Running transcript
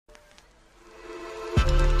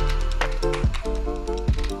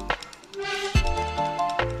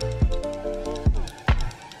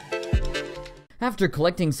After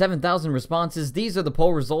collecting 7,000 responses, these are the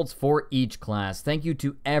poll results for each class. Thank you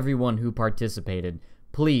to everyone who participated.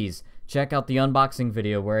 Please check out the unboxing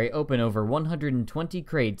video where I open over 120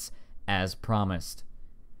 crates as promised.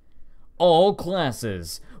 All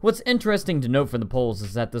classes. What's interesting to note for the polls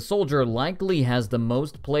is that the soldier likely has the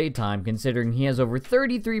most playtime, considering he has over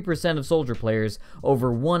 33% of soldier players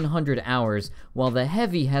over 100 hours, while the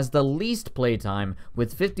heavy has the least playtime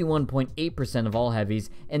with 51.8% of all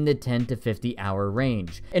heavies in the 10 to 50 hour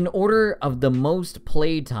range. In order of the most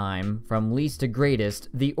playtime from least to greatest,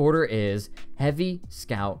 the order is Heavy,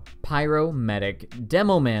 Scout, Pyro, Medic,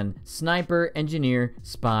 Demo Man, Sniper, Engineer,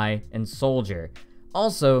 Spy, and Soldier.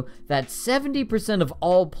 Also, that 70% of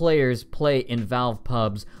all players play in Valve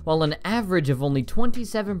pubs, while an average of only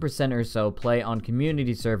 27% or so play on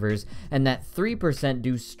community servers, and that 3%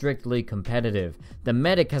 do strictly competitive. The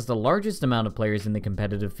Medic has the largest amount of players in the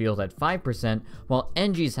competitive field at 5%, while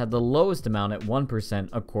Engis had the lowest amount at 1%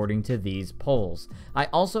 according to these polls. I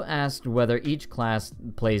also asked whether each class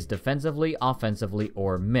plays defensively, offensively,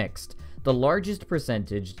 or mixed. The largest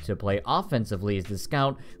percentage to play offensively is the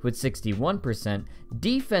Scout with 61%,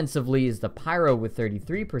 defensively is the Pyro with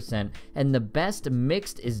 33%, and the best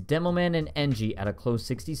mixed is Demoman and Engie at a close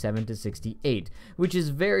 67 to 68, which is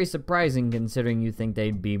very surprising considering you think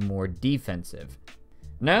they'd be more defensive.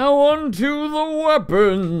 Now on to the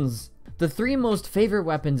weapons! The three most favorite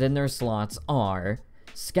weapons in their slots are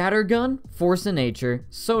Scattergun, Force of Nature,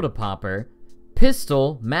 Soda Popper,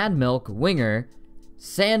 Pistol, Mad Milk, Winger,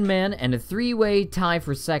 Sandman, and a three-way tie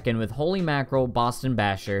for second with Holy Mackerel, Boston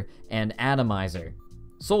Basher, and Atomizer.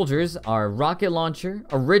 Soldiers are Rocket Launcher,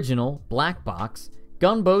 Original, Black Box,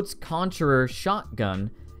 Gunboats, Conjurer, Shotgun,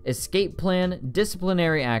 Escape Plan,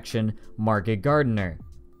 Disciplinary Action, Market Gardener.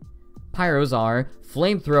 Pyros are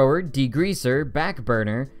Flamethrower, Degreaser,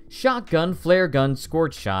 Backburner, Shotgun, Flare Gun,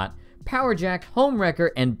 Scorch Shot, Power Jack, Home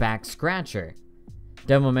Wrecker, and Back Scratcher.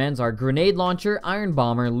 Demomans are Grenade Launcher, Iron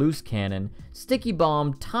Bomber, Loose Cannon, Sticky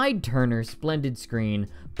Bomb, Tide Turner, Splendid Screen,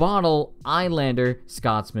 Bottle, Eyelander,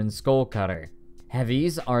 Scotsman, Skull Cutter.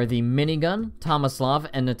 Heavies are the Minigun, Tomislav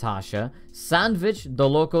and Natasha, Sandwich, The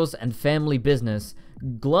Locos, and Family Business,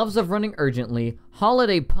 Gloves of Running Urgently,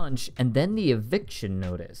 Holiday Punch, and then the Eviction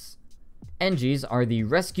Notice. Engis are the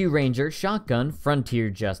Rescue Ranger, Shotgun, Frontier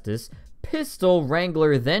Justice, Pistol,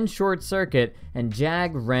 Wrangler, then Short Circuit, and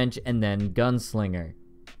Jag, Wrench, and then Gunslinger.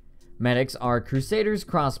 Medics are Crusader's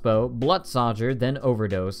Crossbow, Bloodsoldier, then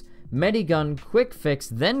Overdose, Medigun, Quick Fix,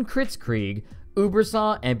 then Kritzkrieg,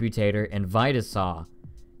 Ubersaw, Amputator, and Vitasaw.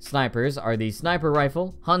 Snipers are the Sniper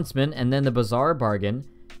Rifle, Huntsman, and then the Bizarre Bargain,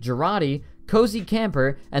 Girardi, Cozy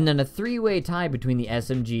Camper, and then a three-way tie between the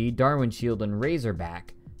SMG, Darwin Shield, and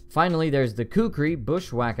Razorback. Finally, there's the Kukri,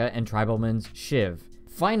 Bushwhacker, and Tribalman's Shiv.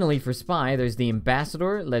 Finally, for Spy, there's the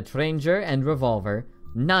Ambassador, L'Etranger, and Revolver,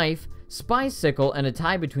 Knife, Spy Sickle, and a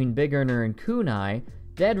tie between Big Earner and Kunai,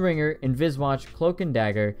 Dead Ringer, Inviswatch, Cloak and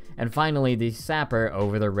Dagger, and finally the Sapper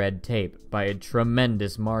over the Red Tape, by a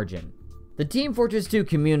tremendous margin. The Team Fortress 2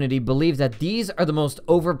 community believes that these are the most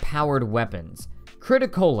overpowered weapons.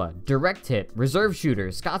 Criticola, Direct Hit, Reserve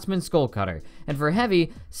Shooter, Scotsman Skull Cutter, and for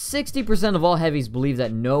Heavy, 60% of all Heavies believe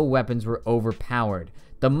that no weapons were overpowered.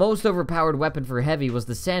 The most overpowered weapon for Heavy was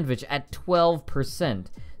the Sandwich at 12%.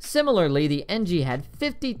 Similarly, the NG had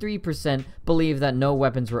 53% believe that no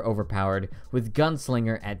weapons were overpowered, with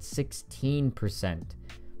Gunslinger at 16%.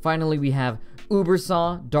 Finally, we have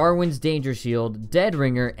Ubersaw, Darwin's Danger Shield, Dead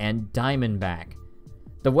Ringer, and Diamondback.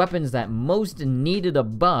 The weapons that most needed a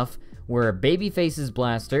buff were Babyface's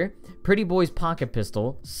Blaster, Pretty Boy's Pocket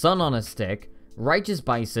Pistol, Sun on a Stick, Righteous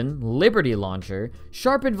Bison, Liberty Launcher,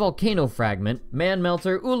 Sharpened Volcano Fragment, Man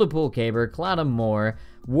Melter, Ulapul Caber, Cloudum Moor,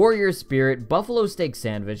 Warrior Spirit, Buffalo Steak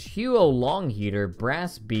Sandwich, Huo Long Heater,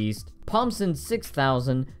 Brass Beast, Pomson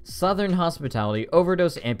 6000, Southern Hospitality,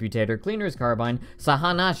 Overdose Amputator, Cleaner's Carbine,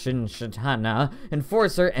 Sahanashin Shatana,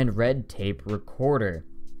 Enforcer, and Red Tape Recorder.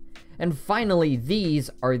 And finally, these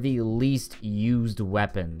are the least used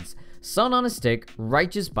weapons. Sun on a Stick,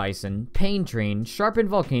 Righteous Bison, Pain Train, Sharpened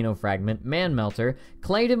Volcano Fragment, Man Melter,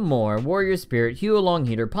 Clayton Moore, Warrior Spirit, Huo Long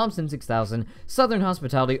Heater, Pomson 6000, Southern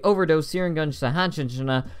Hospitality, Overdose, Searing Gun,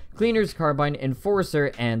 Sahanchinchana, Cleaner's Carbine,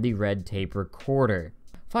 Enforcer, and the Red Tape Recorder.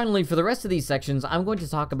 Finally, for the rest of these sections, I'm going to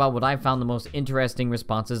talk about what I found the most interesting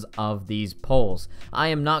responses of these polls. I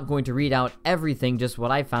am not going to read out everything, just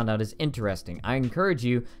what I found out is interesting. I encourage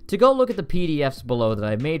you to go look at the PDFs below that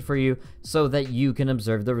I've made for you so that you can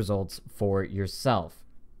observe the results for yourself.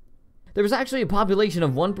 There was actually a population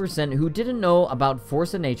of 1% who didn't know about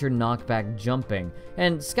Force of Nature knockback jumping,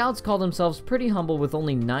 and scouts call themselves pretty humble with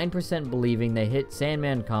only 9% believing they hit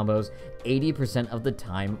Sandman combos 80% of the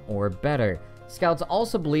time or better. Scouts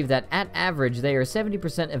also believe that at average they are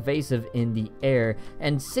 70% evasive in the air,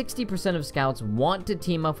 and 60% of scouts want to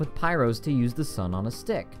team up with pyros to use the sun on a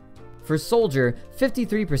stick. For Soldier,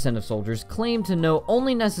 53% of soldiers claim to know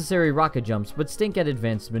only necessary rocket jumps but stink at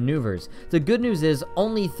advanced maneuvers. The good news is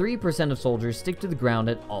only 3% of soldiers stick to the ground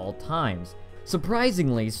at all times.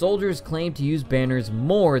 Surprisingly, soldiers claim to use banners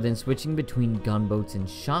more than switching between gunboats and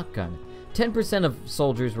shotgun. 10% of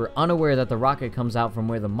soldiers were unaware that the rocket comes out from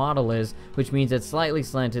where the model is, which means it's slightly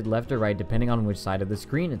slanted left or right depending on which side of the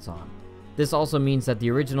screen it's on. This also means that the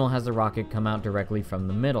original has the rocket come out directly from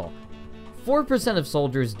the middle. 4% of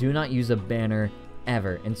soldiers do not use a banner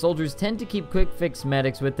ever, and soldiers tend to keep quick fix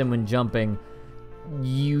medics with them when jumping,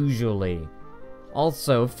 usually.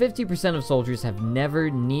 Also, 50% of soldiers have never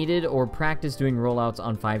needed or practiced doing rollouts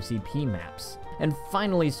on 5CP maps. And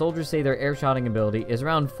finally, soldiers say their airshotting ability is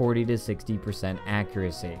around 40 to 60%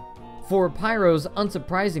 accuracy. For pyros,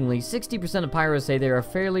 unsurprisingly, 60% of pyros say they are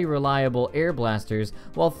fairly reliable air blasters,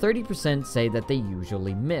 while 30% say that they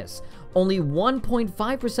usually miss. Only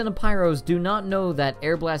 1.5% of pyros do not know that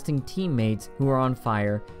air blasting teammates who are on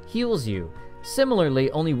fire heals you. Similarly,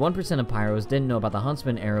 only 1% of pyros didn't know about the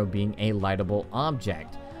Huntsman arrow being a lightable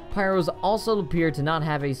object. Pyros also appear to not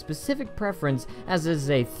have a specific preference, as is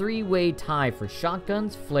a three-way tie for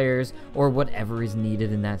shotguns, flares, or whatever is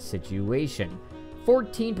needed in that situation.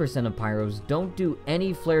 14% of pyros don't do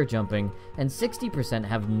any flare jumping, and 60%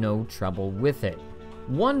 have no trouble with it.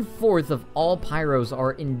 1/4 of all pyros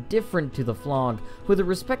are indifferent to the flog, with a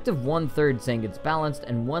respective 1/3 saying it's balanced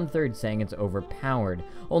and 1/3 saying it's overpowered.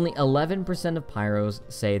 Only 11% of pyros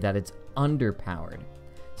say that it's underpowered.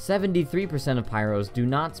 73% of pyros do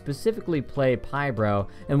not specifically play Pybro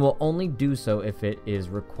and will only do so if it is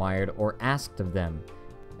required or asked of them.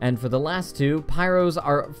 And for the last two, pyros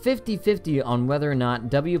are 50-50 on whether or not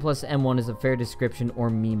W plus M1 is a fair description or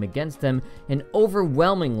meme against them, and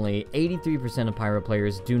overwhelmingly, 83% of pyro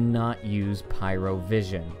players do not use pyro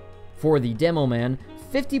vision. For the Demo Man,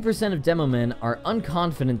 50% of Demo Men are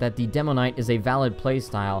unconfident that the Demo Knight is a valid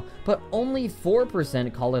playstyle, but only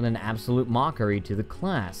 4% call it an absolute mockery to the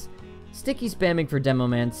class. Sticky spamming for Demo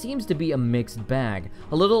Man seems to be a mixed bag.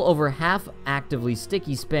 A little over half actively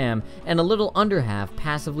sticky spam, and a little under half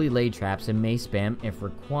passively lay traps and may spam if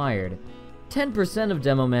required. 10% of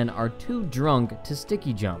Demo Men are too drunk to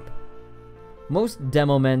sticky jump. Most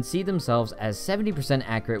Demo Men see themselves as 70%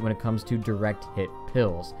 accurate when it comes to direct hit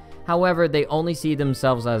pills. However, they only see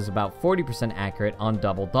themselves as about 40% accurate on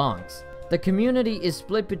double donks. The community is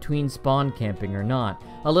split between spawn camping or not.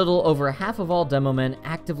 A little over half of all Demo Men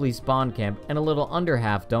actively spawn camp, and a little under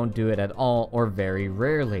half don't do it at all or very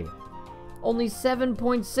rarely. Only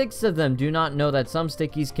 7.6 of them do not know that some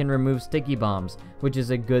stickies can remove sticky bombs, which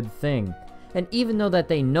is a good thing. And even though that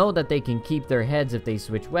they know that they can keep their heads if they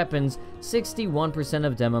switch weapons, 61%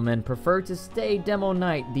 of Demo Men prefer to stay Demo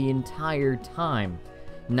Knight the entire time.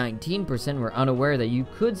 19% were unaware that you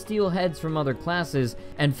could steal heads from other classes,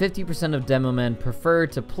 and 50% of Demo Men prefer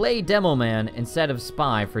to play Demo Man instead of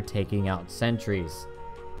Spy for taking out sentries.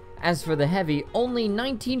 As for the Heavy, only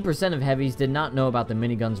 19% of Heavies did not know about the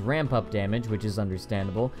minigun's ramp-up damage, which is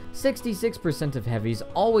understandable. 66% of Heavies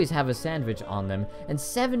always have a sandwich on them, and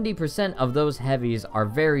 70% of those Heavies are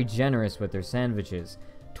very generous with their sandwiches.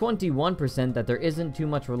 21% that there isn't too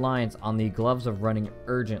much reliance on the gloves of running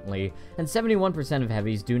urgently, and 71% of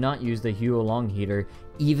Heavies do not use the Huo Long heater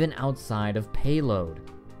even outside of payload.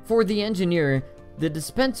 For the Engineer, the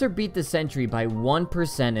dispenser beat the sentry by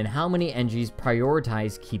 1% in how many NGs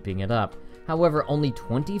prioritize keeping it up. However, only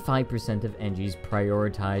 25% of NGs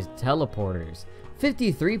prioritize teleporters.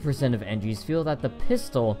 53% of NGs feel that the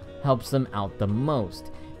pistol helps them out the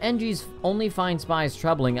most. NGs only find spies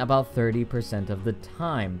troubling about 30% of the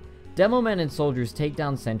time. Demo Men and soldiers take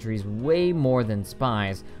down sentries way more than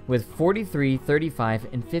spies, with 43, 35,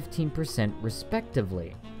 and 15%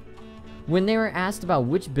 respectively. When they were asked about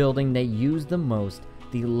which building they used the most,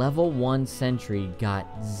 the level 1 sentry got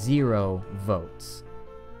 0 votes.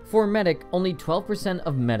 For Medic, only 12%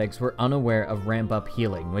 of medics were unaware of ramp-up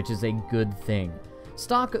healing, which is a good thing.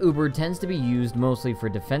 Stock Uber tends to be used mostly for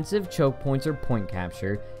defensive, choke points, or point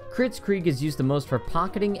capture. Kritzkrieg is used the most for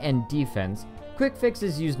pocketing and defense. Quick Fix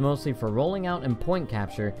is used mostly for rolling out and point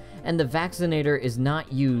capture, and the Vaccinator is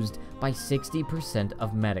not used by 60%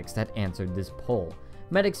 of medics that answered this poll.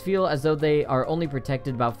 Medics feel as though they are only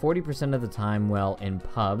protected about 40% of the time while in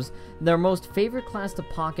pubs. Their most favorite class to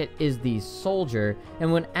pocket is the Soldier,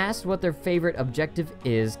 and when asked what their favorite objective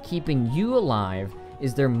is, keeping you alive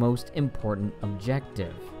is their most important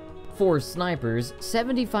objective. For snipers,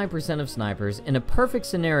 75% of snipers, in a perfect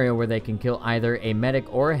scenario where they can kill either a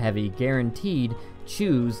medic or a heavy guaranteed,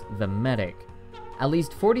 choose the medic. At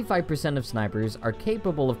least 45% of snipers are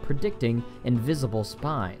capable of predicting invisible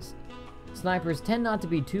spies. Snipers tend not to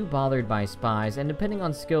be too bothered by spies, and depending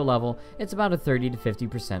on skill level, it's about a 30 to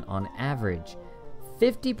 50% on average.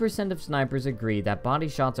 50% of snipers agree that body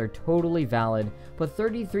shots are totally valid, but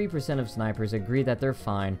 33% of snipers agree that they're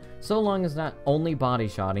fine, so long as not only body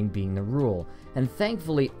shotting being the rule. And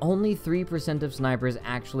thankfully, only 3% of snipers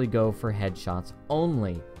actually go for headshots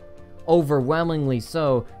only. Overwhelmingly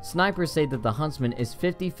so, snipers say that the huntsman is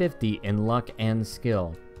 50-50 in luck and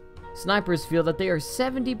skill. Snipers feel that they are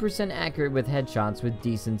 70% accurate with headshots with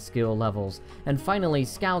decent skill levels. And finally,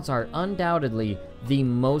 scouts are undoubtedly the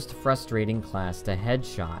most frustrating class to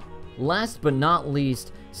headshot. Last but not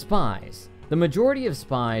least, spies. The majority of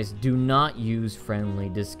spies do not use friendly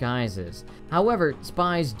disguises. However,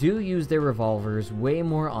 spies do use their revolvers way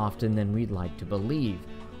more often than we'd like to believe.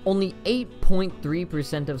 Only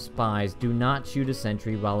 8.3% of spies do not shoot a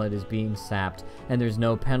sentry while it is being sapped, and there's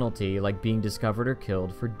no penalty like being discovered or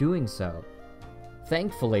killed for doing so.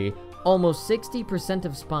 Thankfully, almost 60%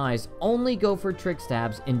 of spies only go for trick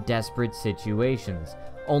stabs in desperate situations.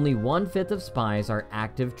 Only 1/5 of spies are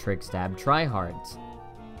active trick stab tryhards.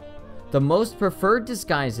 The most preferred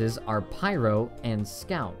disguises are Pyro and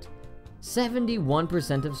Scout.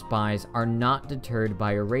 71% of spies are not deterred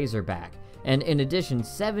by a Razorback, and in addition,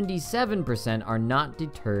 77% are not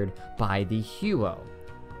deterred by the Huo.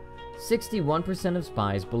 61% of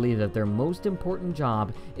spies believe that their most important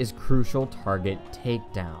job is crucial target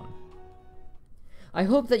takedown. I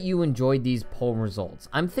hope that you enjoyed these poll results.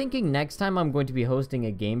 I'm thinking next time I'm going to be hosting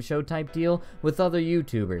a game show type deal with other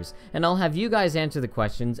YouTubers, and I'll have you guys answer the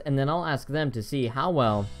questions, and then I'll ask them to see how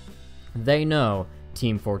well they know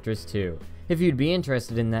Team Fortress 2. If you'd be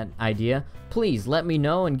interested in that idea, please let me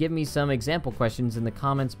know and give me some example questions in the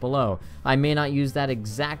comments below. I may not use that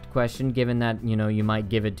exact question given that, you might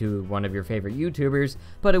give it to one of your favorite YouTubers,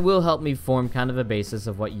 but it will help me form kind of a basis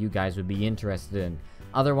of what you guys would be interested in.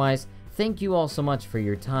 Otherwise, thank you all so much for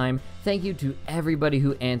your time. Thank you to everybody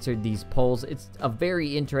who answered these polls. It's a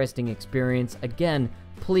very interesting experience. Again,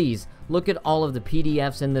 please look at all of the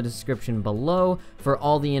PDFs in the description below for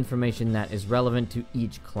all the information that is relevant to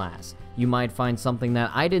each class. You might find something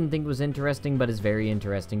that I didn't think was interesting but is very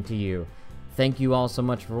interesting to you. Thank you all so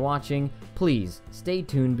much for watching. Please stay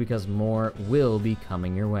tuned because more will be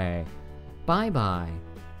coming your way. Bye bye.